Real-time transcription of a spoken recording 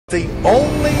The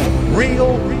only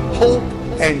real hope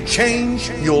and change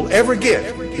you'll ever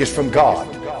get is from God.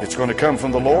 It's going to come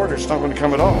from the Lord, or it's not going to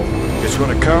come at all. It's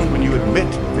going to come when you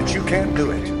admit that you can't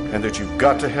do it and that you've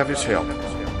got to have His help.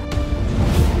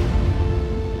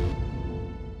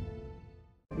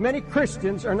 Many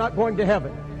Christians are not going to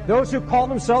heaven. Those who call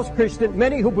themselves Christian,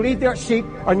 many who believe they're sheep,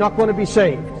 are not going to be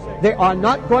saved. They are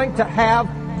not going to have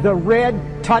the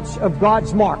red touch of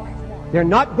God's mark. They're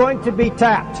not going to be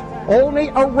tapped. Only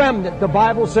a remnant, the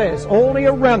Bible says, only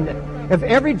a remnant. Of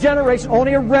every generation,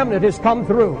 only a remnant has come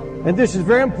through. And this is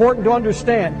very important to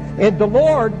understand. And the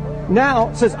Lord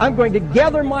now says, I'm going to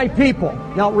gather my people.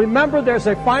 Now remember, there's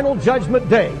a final judgment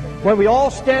day when we all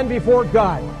stand before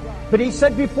God. But He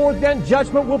said before then,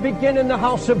 judgment will begin in the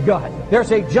house of God.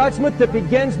 There's a judgment that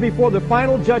begins before the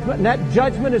final judgment, and that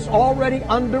judgment is already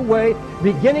underway,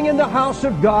 beginning in the house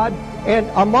of God and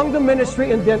among the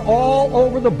ministry, and then all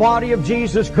over the body of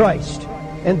Jesus Christ.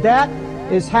 And that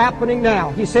is happening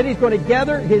now. He said He's going to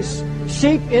gather His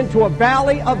sheep into a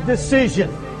valley of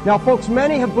decision. Now, folks,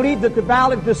 many have believed that the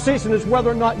valley of decision is whether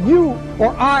or not you or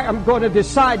I am going to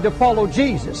decide to follow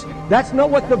Jesus. That's not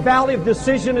what the valley of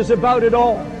decision is about at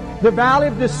all. The valley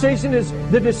of decision is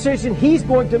the decision He's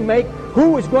going to make,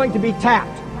 who is going to be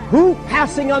tapped. Who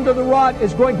passing under the rod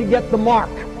is going to get the mark.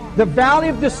 The valley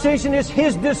of decision is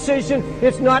His decision.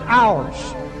 It's not ours.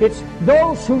 It's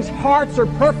those whose hearts are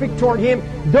perfect toward Him,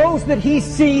 those that He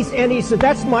sees and He says,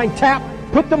 that's mine, tap,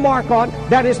 put the mark on,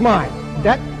 that is mine.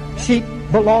 That sheep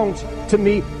belongs to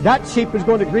me. That sheep is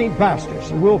going to green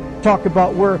pastures. And we'll talk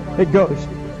about where it goes.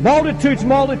 Multitudes,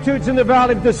 multitudes in the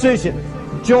valley of decision.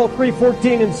 Joel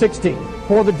 3:14 and 16.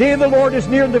 For the day of the Lord is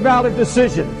near in the valley of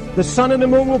decision. The sun and the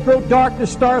moon will grow dark, the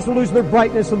stars will lose their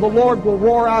brightness, and the Lord will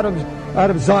roar out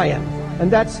of Zion.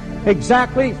 And that's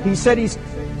exactly, He said He's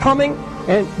coming,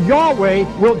 and Yahweh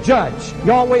will judge.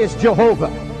 Yahweh is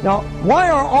Jehovah. Now, why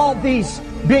are all these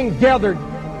being gathered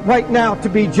right now to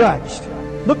be judged?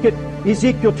 Look at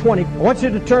Ezekiel 20. I want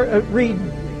you to read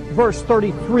verse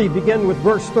 33. Begin with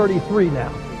verse 33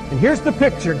 now. And here's the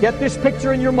picture. Get this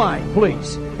picture in your mind,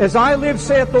 please. As I live,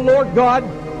 saith the Lord God,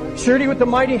 surely with the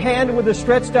mighty hand and with the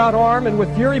stretched out arm and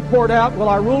with fury poured out will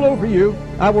I rule over you.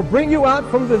 I will bring you out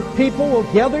from the people,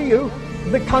 will gather you,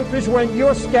 the countries wherein you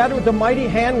are scattered with a mighty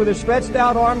hand, with a stretched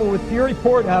out arm and with fury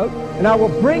poured out. And I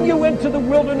will bring you into the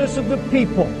wilderness of the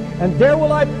people. And there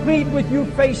will I plead with you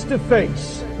face to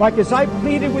face. Like as I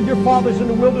pleaded with your fathers in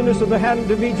the wilderness of the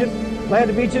land of Egypt,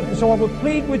 and so I will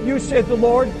plead with you, saith the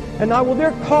Lord, and I will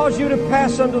there cause you to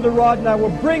pass under the rod, and I will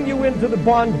bring you into the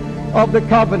bond of the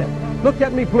covenant. Look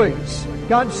at me, please.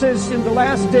 God says in the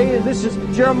last day, and this is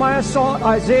Jeremiah saw it,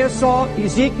 Isaiah saw it,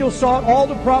 Ezekiel saw it, all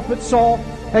the prophets saw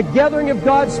a gathering of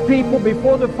God's people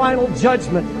before the final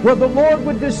judgment, where the Lord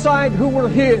would decide who were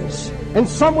His, and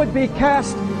some would be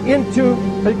cast into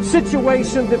a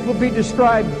situation that will be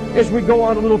described as we go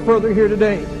on a little further here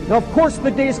today. Now, of course, the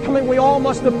day is coming we all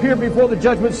must appear before the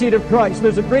judgment seat of Christ.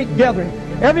 There's a great gathering.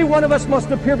 Every one of us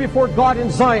must appear before God in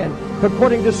Zion,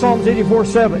 according to Psalms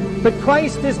 84:7. But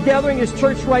Christ is gathering His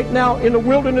church right now in the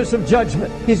wilderness of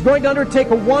judgment. He's going to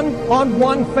undertake a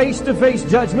one-on-one, face-to-face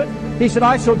judgment. He said,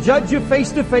 I shall judge you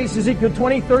face to face, Ezekiel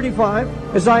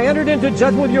 20:35. As I entered into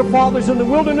judgment with your fathers in the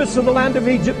wilderness of the land of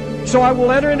Egypt, so I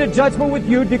will enter into judgment with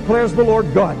you, declares the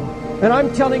Lord God. And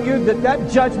I'm telling you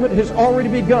that judgment has already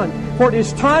begun. For it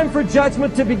is time for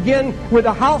judgment to begin with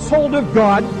the household of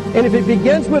God. And if it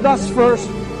begins with us first,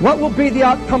 what will be the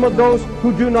outcome of those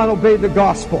who do not obey the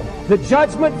gospel? The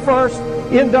judgment first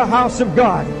in the house of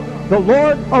God. The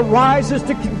Lord arises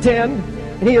to contend,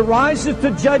 and He arises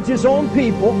to judge His own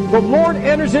people. The Lord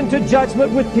enters into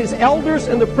judgment with His elders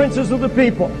and the princes of the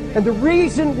people. And the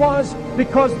reason was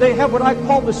because they have what I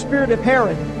call the spirit of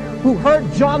Herod, who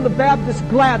heard John the Baptist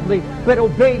gladly, but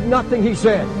obeyed nothing he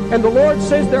said. And the Lord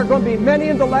says there are going to be many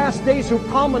in the last days who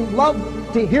come and love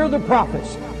to hear the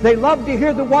prophets. They love to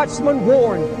hear the watchman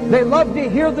warn. They love to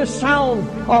hear the sound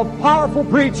of powerful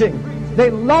preaching. They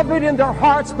love it in their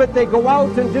hearts, but they go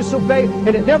out and disobey, and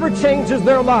it never changes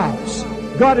their lives.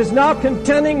 God is now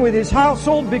contending with His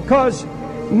household because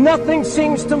nothing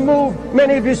seems to move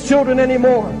many of His children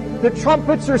anymore. The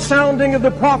trumpets are sounding of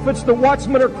the prophets. The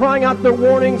watchmen are crying out their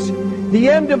warnings. The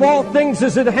end of all things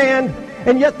is at hand,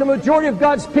 and yet the majority of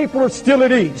God's people are still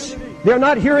at ease. They're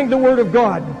not hearing the Word of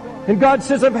God. And God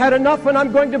says, I've had enough, and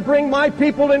I'm going to bring my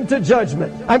people into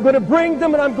judgment. I'm going to bring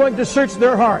them, and I'm going to search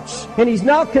their hearts. And He's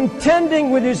now contending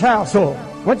with His household.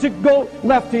 Once you go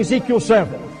left to Ezekiel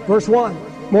 7, verse 1.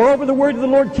 Moreover, the word of the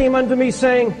Lord came unto me,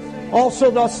 saying,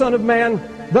 Also, thou son of man,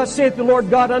 thus saith the Lord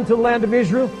God unto the land of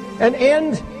Israel,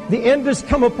 the end is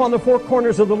come upon the four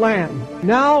corners of the land.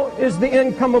 Now is the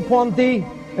end come upon thee,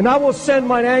 And I will send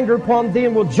mine anger upon thee,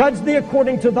 and will judge thee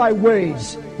according to thy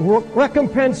ways, will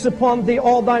recompense upon thee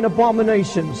all thine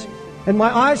abominations. And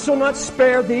my eyes shall not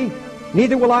spare thee,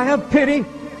 neither will I have pity,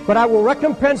 but I will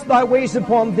recompense thy ways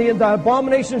upon thee, and thy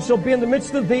abominations shall be in the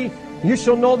midst of thee. You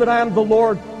shall know that I am the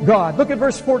Lord God. Look at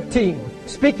verse 14.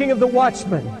 Speaking of the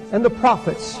watchmen and the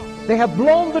prophets, they have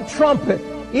blown the trumpet,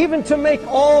 even to make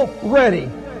all ready,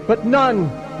 but none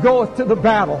goeth to the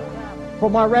battle. For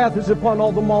my wrath is upon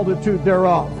all the multitude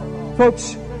thereof.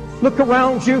 Folks, look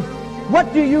around you.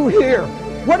 What do you hear?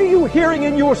 What are you hearing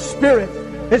in your spirit?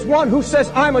 As one who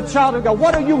says, I'm a child of God.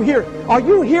 What are you hearing? Are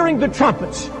you hearing the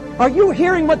trumpets? Are you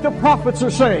hearing what the prophets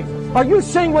are saying? Are you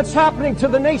seeing what's happening to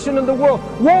the nation and the world?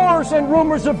 Wars and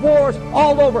rumors of wars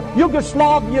all over.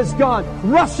 Yugoslavia is gone.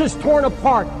 Russia's torn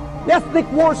apart.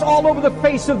 Ethnic wars all over the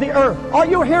face of the earth. Are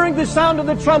you hearing the sound of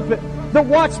the trumpet? The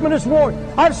watchman is warned.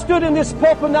 I've stood in this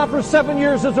pulpit now for 7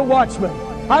 years as a watchman.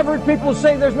 I've heard people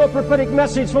say there's no prophetic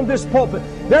message from this pulpit.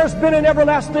 There's been an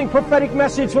everlasting prophetic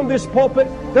message from this pulpit.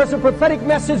 There's a prophetic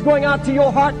message going out to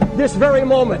your heart this very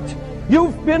moment.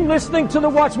 You've been listening to the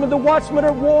watchmen. The watchmen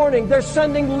are warning. They're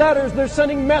sending letters. They're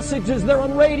sending messages. They're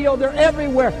on radio. They're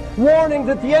everywhere, warning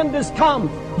that the end has come.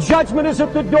 Judgment is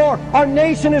at the door. Our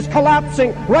nation is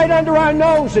collapsing right under our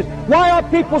noses. Why are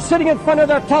people sitting in front of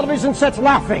their television sets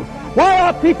laughing? Why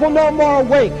are people no more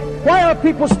awake? Why are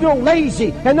people still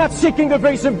lazy and not seeking the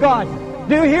face of God?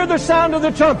 Do you hear the sound of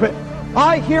the trumpet?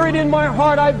 I hear it in my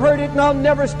heart. I've heard it and I'll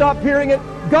never stop hearing it.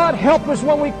 God help us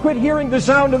when we quit hearing the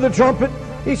sound of the trumpet.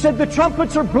 He said the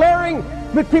trumpets are blaring,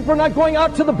 but people are not going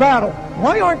out to the battle.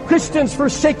 Why aren't Christians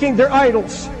forsaking their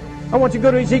idols? I want you to go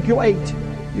to Ezekiel 8.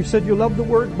 You said you love the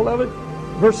word, beloved.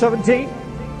 Verse 17.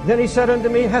 Then he said unto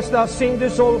me, hast thou seen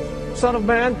this, O son of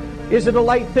man? Is it a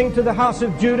light thing to the house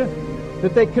of Judah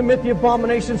that they commit the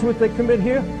abominations which they commit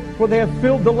here? For they have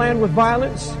filled the land with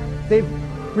violence. They've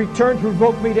returned to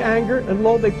provoke me to anger, and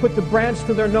lo, they put the branch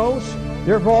to their nose.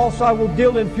 Therefore also I will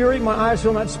deal in fury. My eyes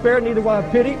shall not spare, neither will I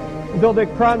have pity. And though they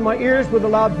cry in my ears with a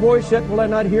loud voice, yet will I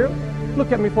not hear.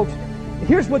 Look at me, folks.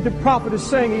 Here's what the prophet is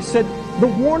saying. He said, the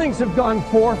warnings have gone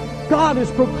forth. God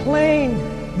has proclaimed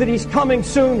that he's coming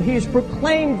soon. He's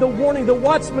proclaimed the warning. The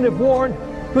watchmen have warned.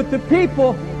 But the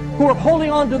people who are holding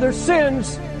on to their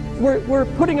sins were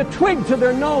putting a twig to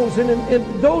their nose. And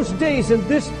in those days, in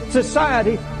this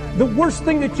society, the worst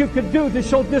thing that you could do to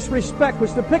show disrespect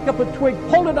was to pick up a twig,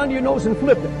 hold it under your nose, and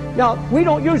flip it. Now, we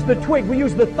don't use the twig, we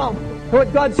use the thumb.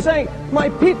 What God's saying, my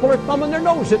people are thumbing their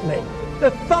nose at me.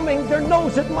 They're thumbing their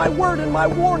nose at my word and my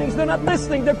warnings. They're not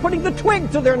listening. They're putting the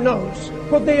twig to their nose.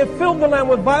 For they have filled the land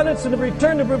with violence and have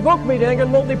returned to provoke me to anger.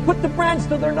 And lo, they put the branch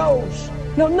to their nose.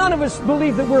 Now, none of us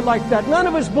believe that we're like that. None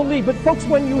of us believe. But folks,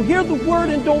 when you hear the word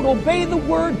and don't obey the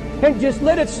word and just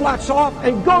let it slouch off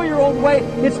and go your own way,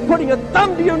 it's putting a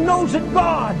thumb to your nose at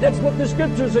God. That's what the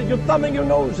scripture says. You're thumbing your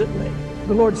nose at me.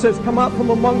 The Lord says, come out from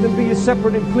among them, be ye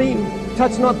separate and clean.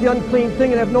 Touch not the unclean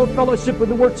thing, and have no fellowship with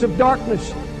the works of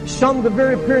darkness. Shun the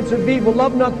very appearance of evil.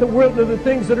 Love not the world or the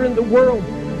things that are in the world.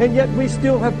 And yet we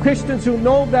still have Christians who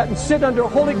know that and sit under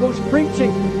Holy Ghost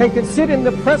preaching and can sit in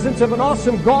the presence of an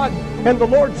awesome God, and the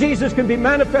Lord Jesus can be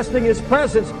manifesting his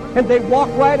presence, and they walk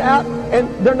right out and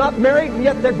they're not married, and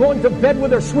yet they're going to bed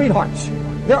with their sweethearts.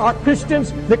 There are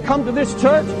Christians that come to this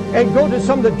church and go to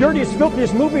some of the dirtiest,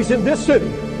 filthiest movies in this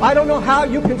city. I don't know how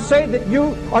you can say that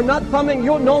you are not thumbing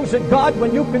your nose at God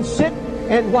when you can sit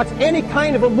and watch any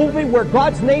kind of a movie where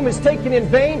God's name is taken in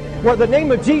vain, where the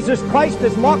name of Jesus Christ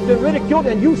is mocked and ridiculed,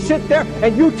 and you sit there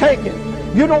and you take it.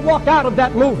 You don't walk out of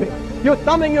that movie. You're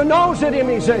thumbing your nose at him,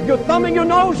 he said. You're thumbing your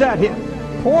nose at him.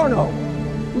 Porno,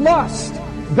 lust,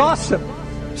 gossip,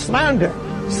 slander,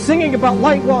 singing about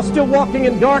light while still walking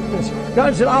in darkness.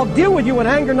 God said, I'll deal with you in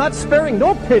anger, not sparing,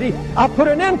 no pity. I'll put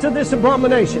an end to this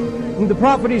abomination. And the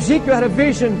prophet Ezekiel had a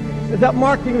vision, that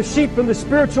marking of sheep in the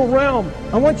spiritual realm.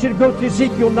 I want you to go to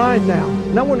Ezekiel 9 now.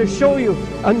 And I want to show you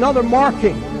another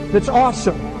marking that's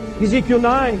awesome. Ezekiel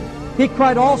 9. He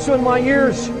cried also in my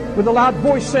ears with a loud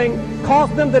voice, saying,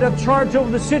 cause them that have charge over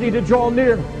the city to draw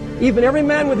near, even every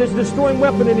man with his destroying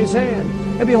weapon in his hand.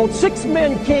 And behold, 6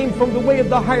 men came from the way of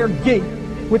the hired gate,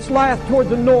 which lieth toward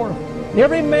the north, and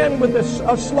every man with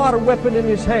a slaughter weapon in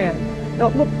his hand. Now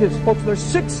look at this, folks. There's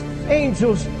 6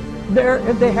 angels there,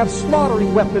 and they have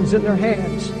slaughtering weapons in their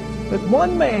hands. But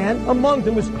one man among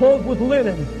them was clothed with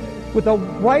linen, with a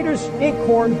writer's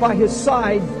inkhorn by his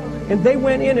side, and they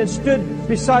went in and stood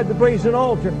beside the brazen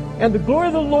altar. And the glory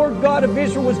of the Lord God of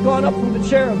Israel was gone up from the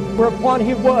cherub whereupon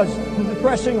he was, to the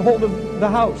threshing hold of the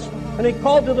house. And he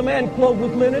called to the man clothed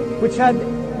with linen, which had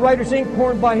writer's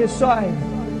inkhorn by his side.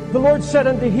 The Lord said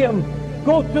unto him,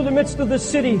 go through the midst of the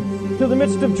city, to the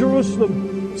midst of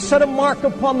Jerusalem, set a mark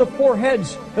upon the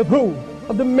foreheads of who?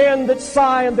 Of the men that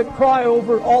sigh and that cry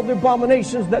over all the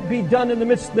abominations that be done in the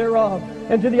midst thereof.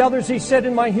 And to the others he said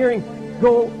in my hearing,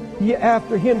 go ye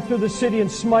after him through the city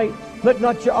and smite. Let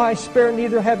not your eyes spare,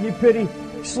 neither have ye pity.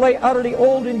 Slay utterly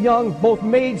old and young, both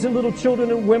maids and little children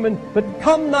and women. But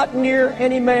come not near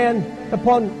any man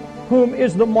upon whom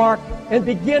is the mark, and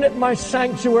begin at my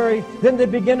sanctuary. Then they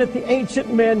begin at the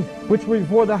ancient men which were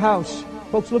before the house.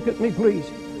 Folks, look at me, please.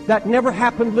 That never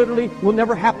happened literally, will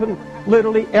never happen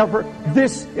literally ever.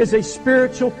 This is a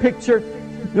spiritual picture.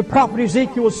 The prophet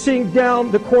Ezekiel is seeing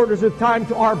down the corridors of time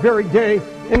to our very day.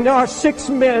 And there are 6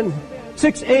 men,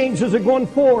 6 angels are going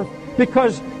forth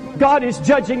because God is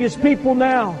judging his people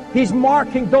now. He's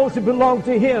marking those who belong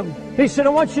to him. He said, I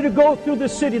want you to go through the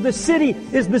city. The city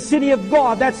is the city of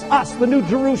God. That's us, the New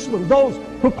Jerusalem, those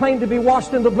who claim to be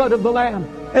washed in the blood of the Lamb.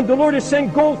 And the Lord is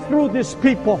saying, go through this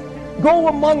people. Go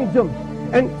among them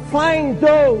and find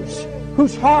those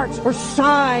whose hearts are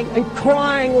sighing and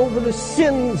crying over the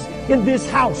sins in this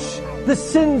house. The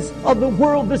sins of the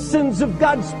world, the sins of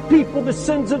God's people, the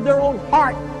sins of their own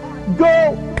heart.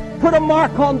 Go, put a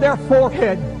mark on their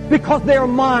forehead, because they are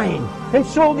mine. And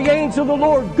so the angel of the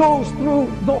Lord goes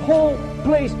through the whole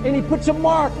place, and he puts a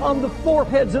mark on the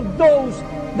foreheads of those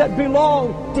that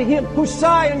belong to him, who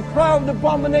sigh and cry over the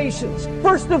abominations.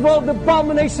 First of all, the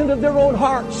abomination of their own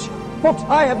hearts. Folks,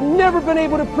 I have never been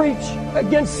able to preach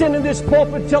against sin in this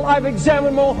pulpit till I've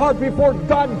examined my own heart before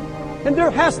God. And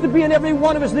there has to be in every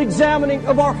one of us an examining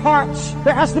of our hearts.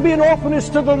 There has to be an openness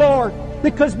to the Lord.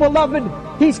 Because, beloved,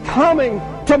 he's coming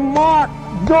to mark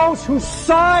those who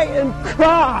sigh and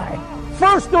cry.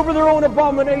 First over their own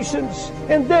abominations,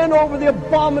 and then over the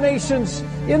abominations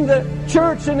in the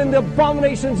church and in the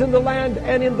abominations in the land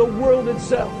and in the world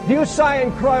itself. Do you sigh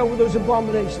and cry over those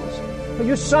abominations? Are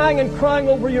you sighing and crying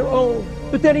over your own?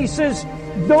 But then he says,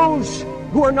 those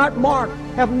who are not marked,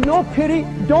 have no pity,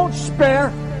 don't spare,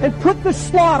 and put the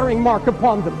slaughtering mark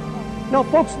upon them. Now,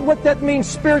 folks, what that means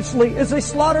spiritually is a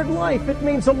slaughtered life. It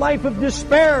means a life of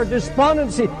despair,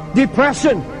 despondency,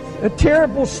 depression, a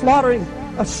terrible slaughtering,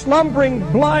 a slumbering,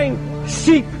 blind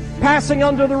sheep passing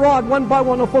under the rod one by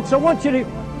one. Now, folks, I want you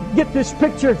to get this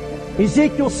picture.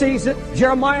 Ezekiel sees it,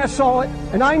 Jeremiah saw it,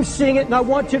 and I'm seeing it, and I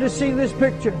want you to see this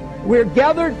picture. We're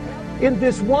gathered in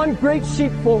this one great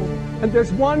sheepfold, and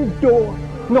there's one door,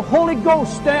 and the Holy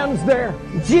Ghost stands there.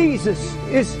 Jesus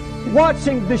is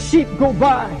watching the sheep go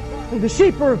by, and the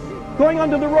sheep are going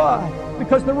under the rod,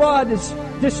 because the rod is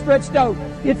just stretched out.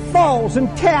 It falls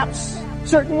and taps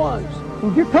certain ones.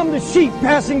 And here come the sheep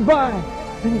passing by,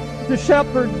 and the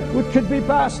shepherd, which could be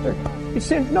pastor, he's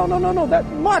saying, no,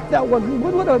 mark that one.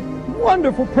 What a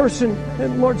wonderful person.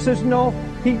 And the Lord says, no,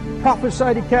 he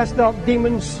prophesied, he cast out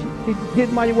demons, he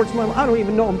did mighty works. I don't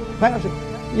even know him, pastor.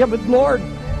 Yeah, but Lord,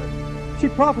 she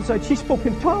prophesied, she spoke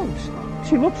in tongues.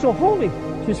 She looked so holy.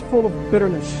 She's full of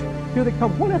bitterness. Here they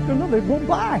come, one after another, they go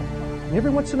by. And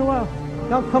every once in a while,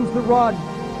 now comes the rod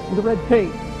and the red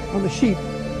paint on the sheep.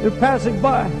 They're passing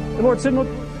by. The Lord said, no,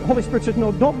 the Holy Spirit said,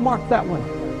 no, don't mark that one.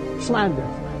 Slander,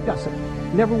 gossip,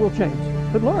 never will change.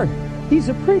 But Lord, he's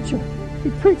a preacher. He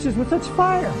preaches with such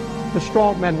fire. The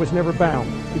strong man was never bound.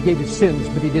 He gave his sins,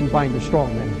 but he didn't bind the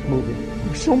strong man moving.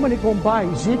 There's so many going by.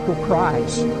 Ezekiel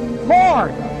cries,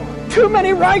 Lord, too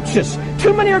many righteous.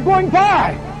 Too many are going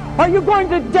by. Are you going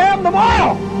to damn them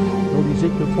all? Go to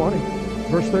Ezekiel 20,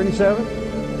 verse 37.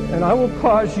 And I will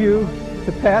cause you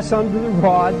to pass under the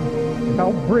rod, and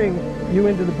I'll bring you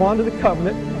into the bond of the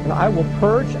covenant, and I will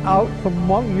purge out from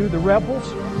among you the rebels,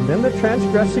 and them that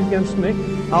transgress against me.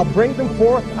 I'll bring them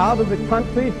forth out of the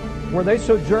country where they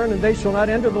sojourn, and they shall not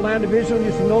enter the land of Israel.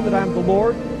 You shall know that I am the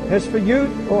Lord. As for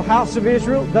you, O house of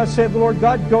Israel, thus saith the Lord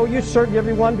God, go you, serve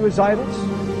every one to his idols.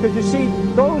 Because you see,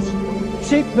 those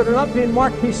sheep that are not being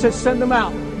marked, he says, send them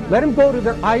out. Let them go to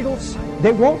their idols.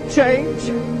 They won't change.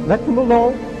 Let them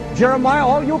alone. Jeremiah,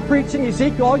 all your preaching,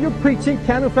 Ezekiel, all your preaching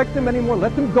can't affect them anymore.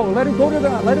 Let them go. Let them go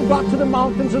let them go out to the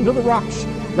mountains and to the rocks.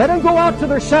 Let them go out to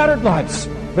their shattered lives.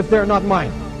 But they're not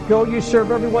mine. Go, you serve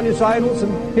everyone his idols,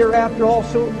 and hereafter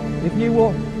also, if ye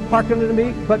will hearken unto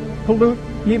me, but pollute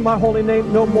ye my holy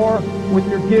name no more with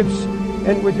your gifts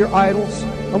and with your idols.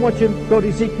 I want you to go to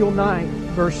Ezekiel 9,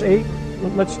 verse 8.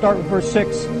 Let's start with verse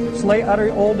 6. Slay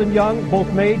utterly old and young,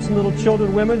 both maids and little children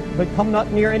and women, but come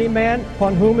not near any man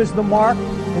upon whom is the mark,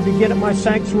 and begin at my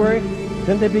sanctuary.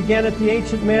 Then they began at the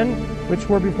ancient men, which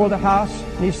were before the house.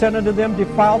 And he said unto them,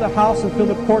 defile the house and fill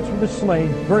the courts with the slain.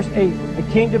 Verse 8. It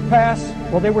came to pass,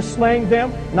 while they were slaying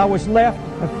them, and I was left,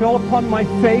 I fell upon my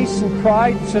face and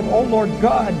cried and said, O Lord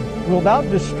God, wilt thou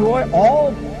destroy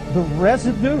all the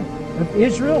residue of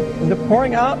Israel and the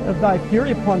pouring out of thy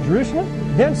fury upon Jerusalem?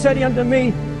 Then said he unto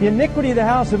me, the iniquity of the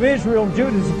house of Israel and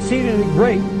Judah is exceedingly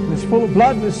great, and is full of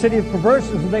blood in the city of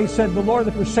perverseness. And they said, the Lord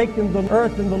hath forsaken the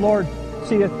earth, and the Lord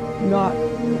seeth not.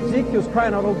 Ezekiel's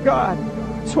crying out, oh God,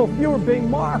 so few are being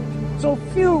marked. So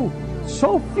few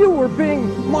are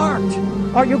being marked.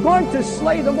 Are you going to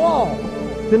slay them all?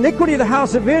 The iniquity of the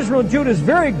house of Israel and Judah is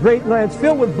very great, and it's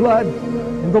filled with blood.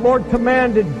 And the Lord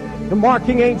commanded the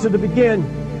marking angel to begin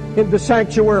in the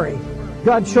sanctuary.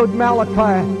 God showed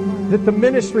Malachi that the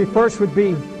ministry first would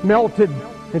be melted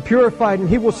and purified, and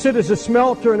he will sit as a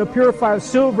smelter and a purifier of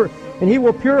silver, and he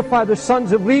will purify the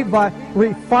sons of Levi,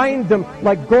 refine them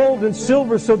like gold and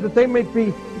silver, so that they may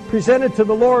be presented to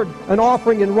the Lord an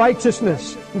offering in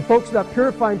righteousness. And folks, that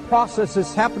purifying process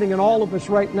is happening in all of us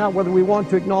right now, whether we want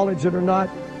to acknowledge it or not.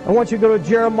 I want you to go to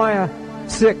Jeremiah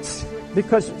 6,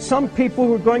 because some people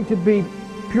who are going to be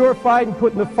purified and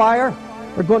put in the fire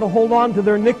are going to hold on to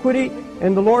their iniquity,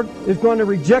 and the Lord is going to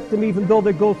reject them even though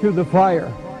they go through the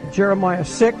fire. Jeremiah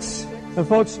 6. And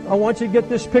folks, I want you to get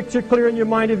this picture clear in your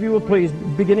mind, if you will please.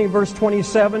 Beginning verse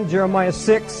 27, Jeremiah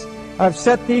 6. I've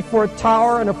set thee for a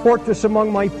tower and a fortress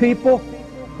among my people,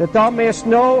 that thou mayest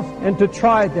know and to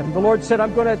try them. The Lord said,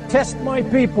 I'm going to test my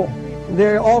people.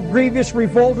 They're all grievous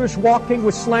revolters, walking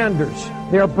with slanders.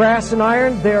 They are brass and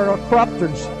iron, they are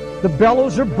corrupters. The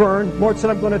bellows are burned. The Lord said,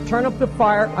 I'm going to turn up the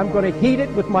fire. I'm going to heat it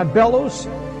with my bellows.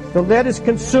 The lead is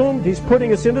consumed. He's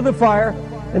putting us into the fire.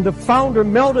 And the founder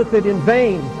melteth it in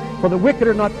vain, for the wicked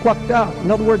are not plucked out.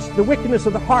 In other words, the wickedness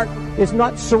of the heart is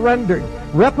not surrendered.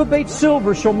 Reprobate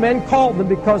silver shall men call them,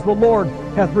 because the Lord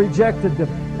hath rejected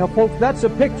them. Now, folks, that's a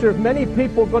picture of many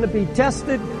people going to be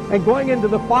tested and going into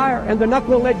the fire, and they're not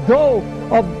going to let go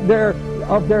of their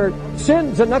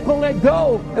sins. They're not going to let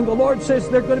go. And the Lord says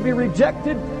they're going to be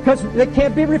rejected because they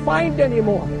can't be refined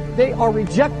anymore. They are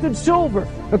rejected silver,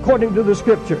 according to the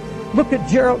Scripture. Look at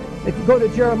if you go to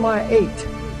Jeremiah 8,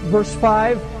 verse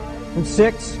 5 and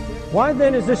 6. Why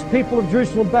then is this people of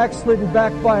Jerusalem backslidden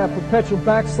back by a perpetual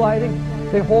backsliding?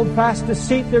 They hold fast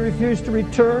deceit, they refuse to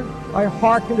return. I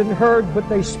hearkened and heard, but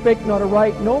they spake not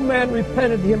aright. No man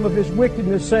repented him of his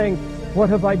wickedness, saying, what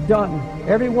have I done?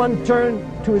 Everyone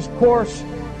turned to his course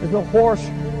as the horse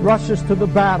rushes to the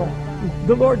battle.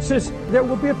 The Lord says there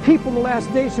will be a people in the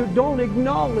last days who don't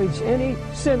acknowledge any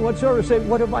sin whatsoever. Say,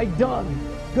 what have I done?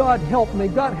 God help me.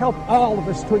 God help all of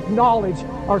us to acknowledge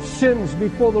our sins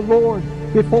before the Lord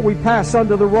before we pass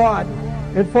under the rod.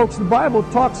 And folks, the Bible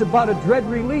talks about a dread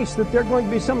release, that they're going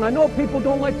to be some. I know people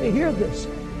don't like to hear this,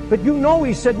 but you know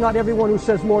he said not everyone who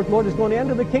says Lord, Lord is going to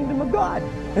enter the kingdom of God.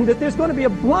 And that there's going to be a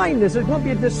blindness, there's going to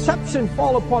be a deception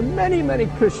fall upon many, many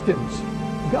Christians.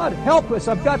 God help us.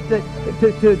 I've got to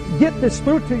get this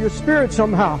through to your spirit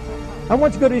somehow. I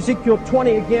want you to go to Ezekiel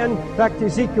 20 again, back to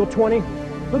Ezekiel 20.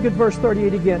 Look at verse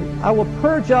 38 again. I will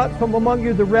purge out from among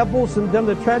you the rebels and them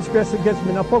that transgress against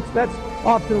me. Now, folks, that's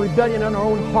often rebellion in our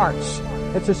own hearts.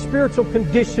 It's a spiritual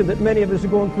condition that many of us are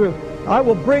going through. I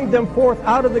will bring them forth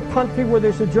out of the country where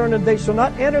they sojourn, and they shall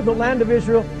not enter the land of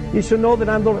Israel. You shall know that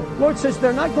I'm the Lord. The Lord says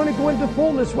they're not going to go into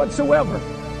fullness whatsoever.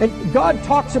 And God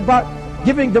talks about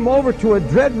giving them over to a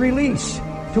dread release,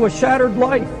 to a shattered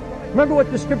life. Remember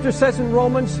what the Scripture says in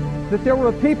Romans, that there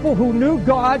were people who knew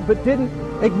God but didn't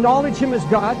acknowledge Him as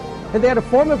God, and they had a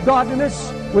form of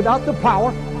godliness without the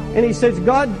power. And he says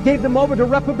God gave them over to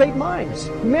reprobate minds.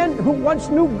 Men who once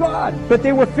knew God, but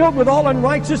they were filled with all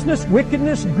unrighteousness,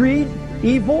 wickedness, greed,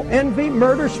 evil, envy,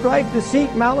 murder, strife,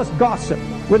 deceit, malice, gossip,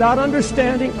 without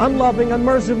understanding, unloving,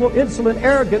 unmerciful, insolent,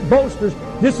 arrogant, boasters,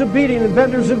 disobedient,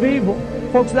 inventors of evil.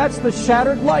 Folks, that's the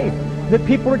shattered life that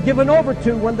people are given over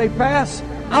to when they pass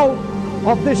out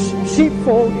of this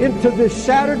sheepfold into this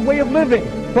shattered way of living.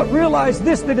 But realize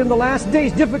this, that in the last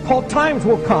days difficult times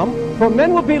will come, for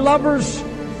men will be lovers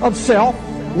of self,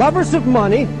 lovers of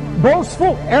money,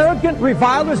 boastful, arrogant,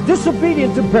 revilers,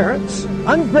 disobedient to parents,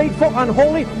 ungrateful,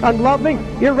 unholy, unloving,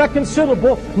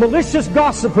 irreconcilable, malicious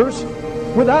gossipers,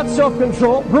 without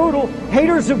self-control, brutal,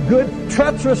 haters of good,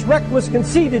 treacherous, reckless,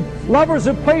 conceited, lovers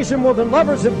of pleasure more than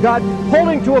lovers of God,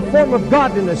 holding to a form of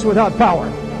godliness without power.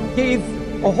 Gave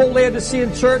a whole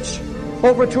Laodicean church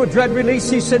over to a dread release.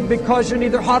 He said, because you're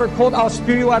neither hot or cold, I'll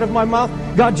spew you out of my mouth.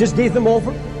 God just gave them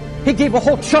over. He gave a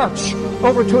whole church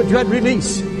over to a dread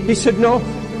release. He said, no,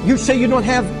 you say you don't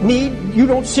have need, you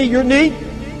don't see your need.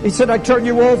 He said, I turn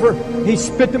you over. He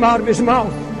spit them out of his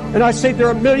mouth. And I say there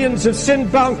are millions of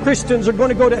sin-bound Christians are going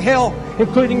to go to hell,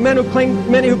 including many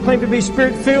who claim to be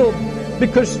spirit-filled,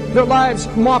 because their lives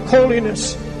mock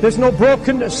holiness. There's no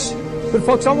brokenness. But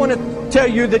folks, I want to tell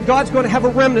you that God's going to have a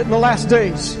remnant in the last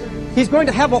days. He's going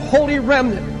to have a holy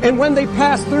remnant. And when they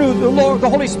pass through, the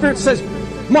Holy Spirit says,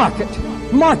 mark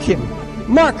it. Mark him.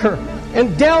 Mark her.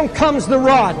 and down comes the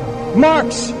rod.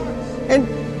 Marks. And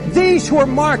these who are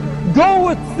marked go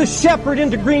with the shepherd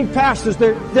into green pastures.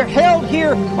 They're held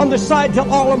here on the side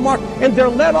till all are marked, and they're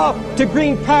led off to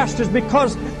green pastures,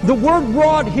 because the word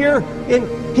rod here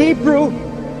in Hebrew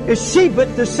is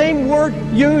shebet, the same word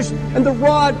used in the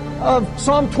rod of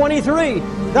Psalm 23.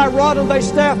 Thy rod and thy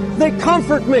staff, they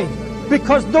comfort me.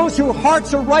 Because those whose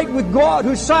hearts are right with God,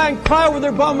 who sigh and cry over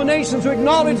their abominations, who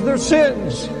acknowledge their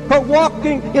sins, are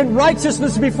walking in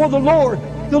righteousness before the Lord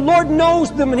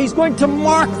knows them, and He's going to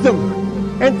mark them.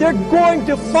 And they're going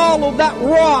to follow that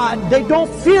rod. They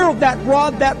don't fear that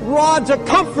rod. That rod's a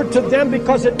comfort to them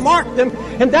because it marked them.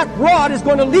 And that rod is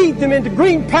going to lead them into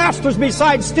green pastures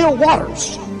beside still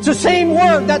waters. It's the same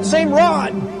word, that same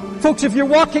rod. Folks, if you're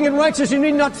walking in righteousness, you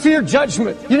need not fear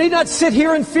judgment. You need not sit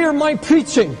here and fear my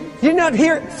preaching. You need not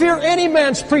fear any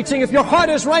man's preaching if your heart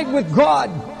is right with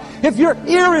God. If your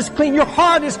ear is clean, your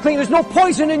heart is clean, there's no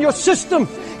poison in your system,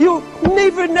 you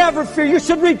never fear. You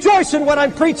should rejoice in what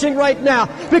I'm preaching right now,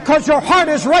 because your heart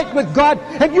is right with God,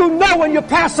 and you know when you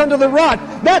pass under the rod,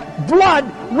 that blood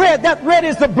red, that red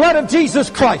is the blood of Jesus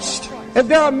Christ. And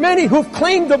there are many who've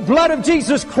claimed the blood of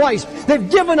Jesus Christ. They've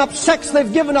given up sex,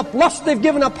 they've given up lust, they've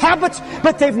given up habits,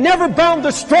 but they've never bound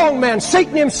the strong man,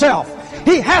 Satan himself.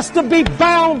 He has to be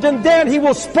bound, and then he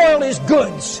will spoil his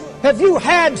goods. Have you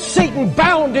had Satan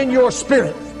bound in your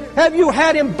spirit? Have you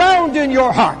had him bound in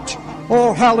your heart?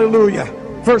 Oh, hallelujah.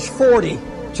 Verse 40,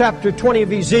 chapter 20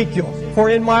 of Ezekiel.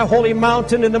 For in my holy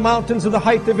mountain, in the mountains of the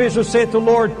height of Israel, saith the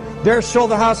Lord, there shall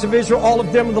the house of Israel, all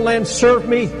of them in the land, serve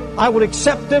me. I will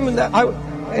accept them,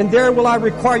 and there will I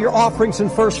require your offerings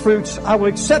and first fruits. I will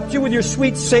accept you with your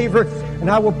sweet savor, and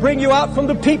I will bring you out from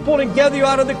the people and gather you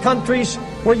out of the countries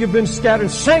where you've been scattered,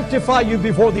 sanctify you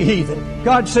before the heathen.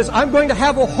 God says, I'm going to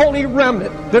have a holy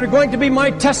remnant that are going to be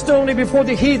my testimony before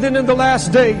the heathen in the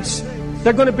last days.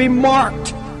 They're going to be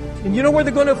marked. And you know where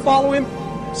they're going to follow him?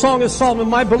 Song of Solomon,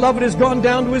 my beloved has gone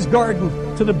down to his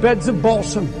garden, to the beds of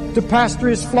balsam, to pasture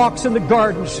his flocks in the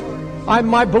gardens. I'm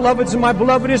my beloved's, and my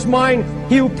beloved is mine.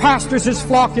 He who pastures his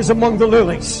flock is among the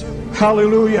lilies.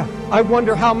 Hallelujah. I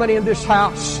wonder how many in this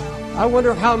house, I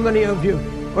wonder how many of you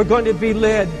are going to be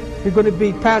led. You're going to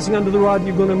be passing under the rod, and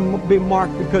you're going to be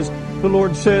marked, because the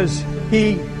Lord says,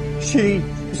 he, she,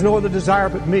 has no other desire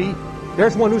but me.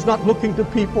 There's one who's not looking to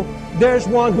people. There's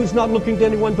one who's not looking to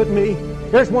anyone but me.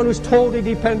 There's one who's totally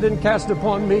dependent and cast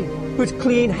upon me, who's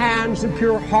clean hands and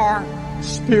pure heart,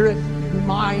 spirit,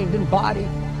 mind, and body.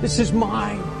 This is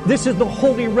mine. This is the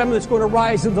holy remnant that's going to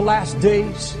rise in the last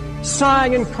days,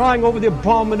 sighing and crying over the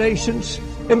abominations.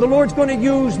 And the Lord's going to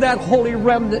use that holy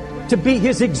remnant to be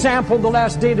His example in the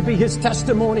last day, to be His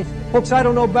testimony. Folks, I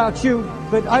don't know about you,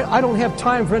 but I don't have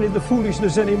time for any of the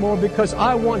foolishness anymore, because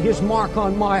I want His mark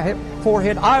on my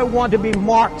forehead. I want to be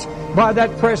marked by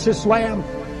that precious Lamb.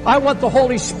 I want the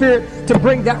Holy Spirit to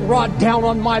bring that rod down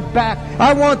on my back.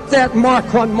 I want that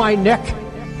mark on my neck.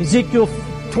 Ezekiel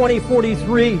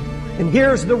 20:43. And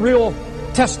here's the real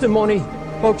testimony,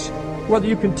 folks, whether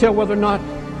you can tell whether or not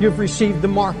you've received the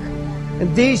mark.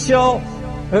 And these shall,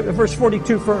 verse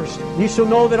 42 first, ye shall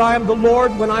know that I am the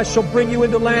Lord when I shall bring you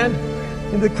into land,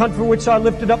 in the country which I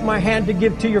lifted up my hand to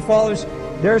give to your fathers.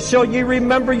 There shall ye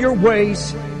remember your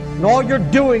ways, and all your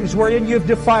doings wherein you have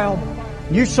defiled.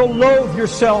 You shall loathe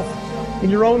yourself in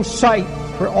your own sight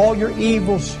for all your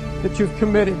evils that you've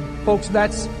committed. Folks,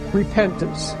 that's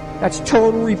repentance. That's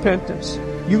total repentance.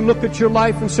 You look at your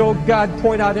life and say, oh God,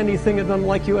 point out anything that's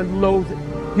unlike you and loathe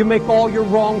it. You make all your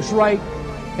wrongs right,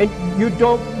 and you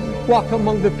don't walk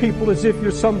among the people as if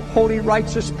you're some holy,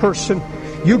 righteous person.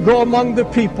 You go among the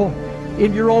people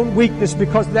in your own weakness,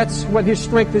 because that's when His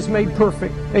strength is made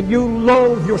perfect. And you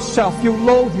loathe yourself. You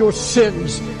loathe your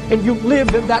sins. And you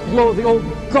live in that loathing. Oh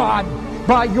God,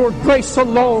 by your grace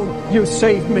alone, you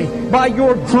saved me. By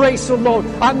your grace alone.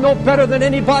 I'm no better than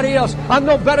anybody else. I'm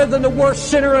no better than the worst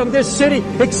sinner of this city,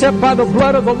 except by the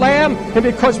blood of the Lamb, and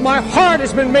because my heart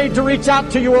has been made to reach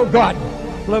out to you, oh God.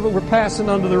 Beloved, we're passing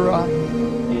under the rod.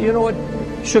 You know what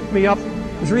shook me up?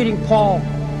 I was reading Paul,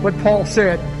 what Paul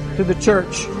said to the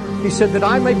church. He said that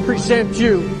I may present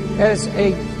you as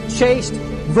a chaste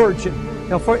virgin.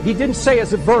 Now, he didn't say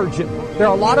as a virgin. There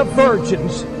are a lot of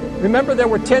virgins. Remember, there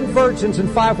were 10 virgins and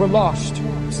 5 were lost.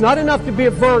 It's not enough to be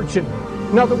a virgin.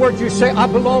 In other words, you say, I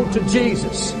belong to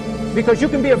Jesus. Because you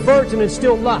can be a virgin and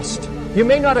still lust. You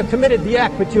may not have committed the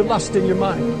act, but you lust in your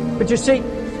mind. But you see,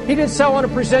 he didn't say, I want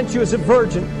to present you as a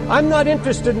virgin. I'm not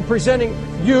interested in presenting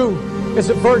you as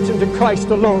a virgin to Christ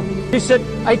alone. He said,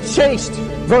 a chaste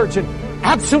virgin,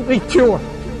 absolutely pure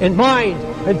in mind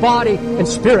and body and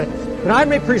spirit. And I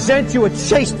may present you a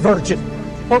chaste virgin.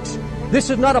 Folks, this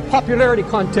is not a popularity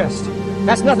contest.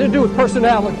 That's nothing to do with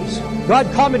personalities.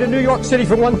 God called me to New York City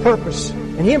for one purpose,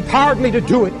 and He empowered me to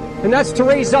do it, and that's to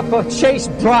raise up a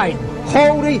chaste bride,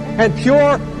 holy and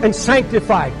pure and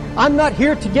sanctified. I'm not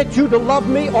here to get you to love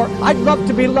me, or I'd love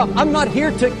to be loved. I'm not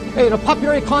here to, in a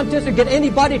popularity contest, to get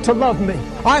anybody to love me.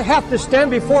 I have to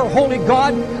stand before a holy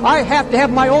God. I have to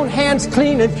have my own hands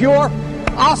clean and pure.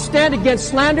 I'll stand against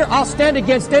slander. I'll stand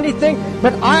against anything,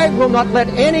 but I will not let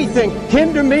anything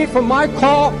hinder me from my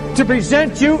call to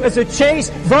present you as a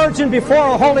chaste virgin before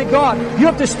a holy God. You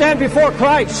have to stand before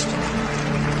Christ.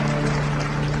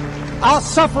 I'll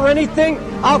suffer anything.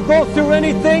 I'll go through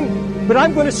anything, but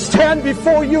I'm going to stand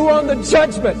before you on the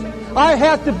judgment. I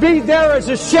have to be there as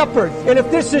a shepherd. And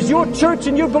if this is your church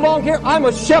and you belong here, I'm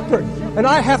a shepherd. And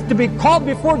I have to be called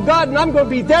before God, and I'm going to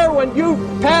be there when you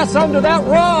pass under that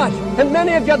rod. And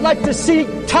many of you I'd like to see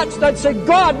touched. I'd say,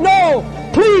 God, no,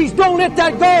 please don't let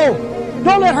that go.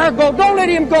 Don't let her go. Don't let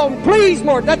him go. Please,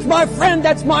 Lord, that's my friend.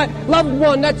 That's my loved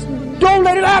one. Don't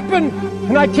let it happen.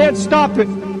 And I can't stop it.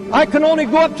 I can only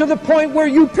go up to the point where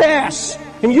you pass.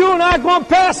 And you and I are going to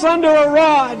pass under a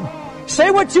rod.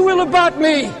 Say what you will about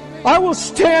me. I will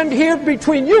stand here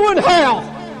between you and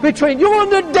hell, between you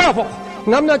and the devil.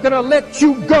 And I'm not going to let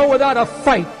you go without a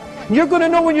fight. And you're going to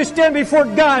know when you stand before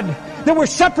God, there were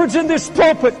shepherds in this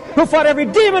pulpit who fought every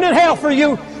demon in hell for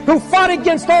you, who fought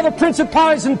against all the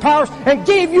principalities and powers and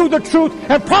gave you the truth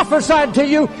and prophesied to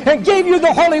you and gave you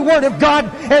the holy word of God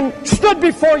and stood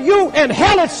before you and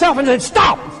hell itself and said,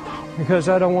 stop! Because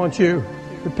I don't want you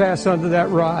to pass under that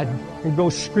rod and go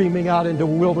screaming out into a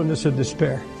wilderness of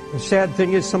despair. The sad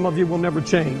thing is some of you will never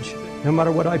change, no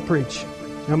matter what I preach.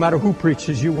 No matter who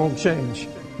preaches, you won't change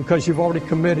because you've already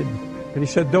committed. And he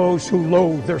said, those who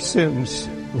loathe their sins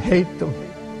and hate them.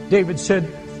 David said,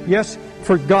 yes,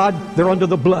 for God, they're under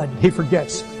the blood. He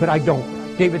forgets, but I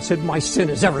don't. David said, my sin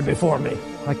is ever before me.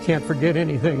 I can't forget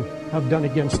anything I've done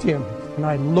against him. And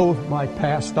I loathe my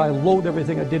past. I loathe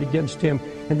everything I did against him.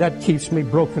 And that keeps me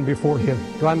broken before him.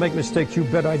 Do I make mistakes? You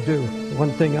bet I do.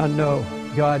 One thing I know,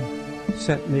 God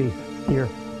sent me here.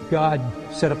 God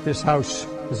set up this house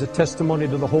as a testimony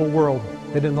to the whole world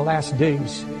that in the last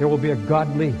days there will be a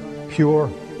godly,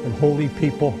 pure, and holy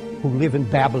people who live in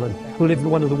Babylon, who live in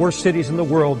one of the worst cities in the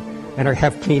world and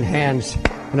have clean hands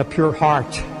and a pure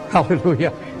heart.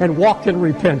 Hallelujah. And walk in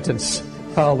repentance.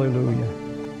 Hallelujah.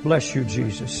 Bless you,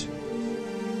 Jesus.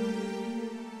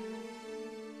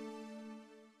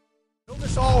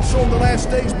 Notice also in the last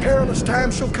days perilous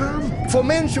times shall come. For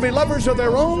men shall be lovers of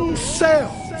their own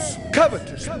selves,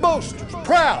 covetous, boasters,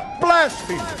 proud,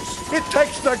 blasphemers. It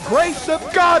takes the grace of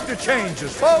God to change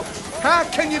us, folks. How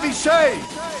can you be saved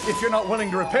if you're not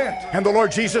willing to repent? And the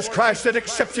Lord Jesus Christ said,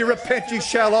 except you repent, ye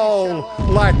shall all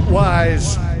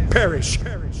likewise perish.